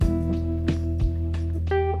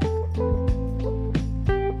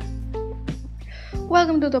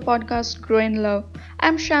Welcome to the podcast Grow in Love.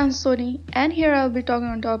 I'm Shan Soni, and here I'll be talking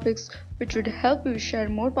on topics which would help you share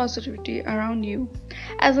more positivity around you.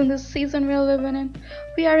 As in this season we are living in,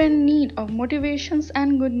 we are in need of motivations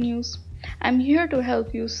and good news. I'm here to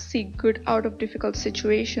help you seek good out of difficult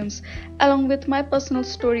situations, along with my personal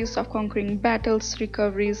stories of conquering battles,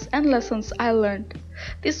 recoveries, and lessons I learned.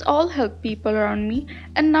 This all helped people around me,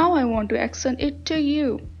 and now I want to extend it to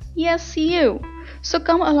you. Yes, you. So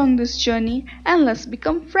come along this journey and let's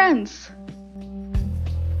become friends.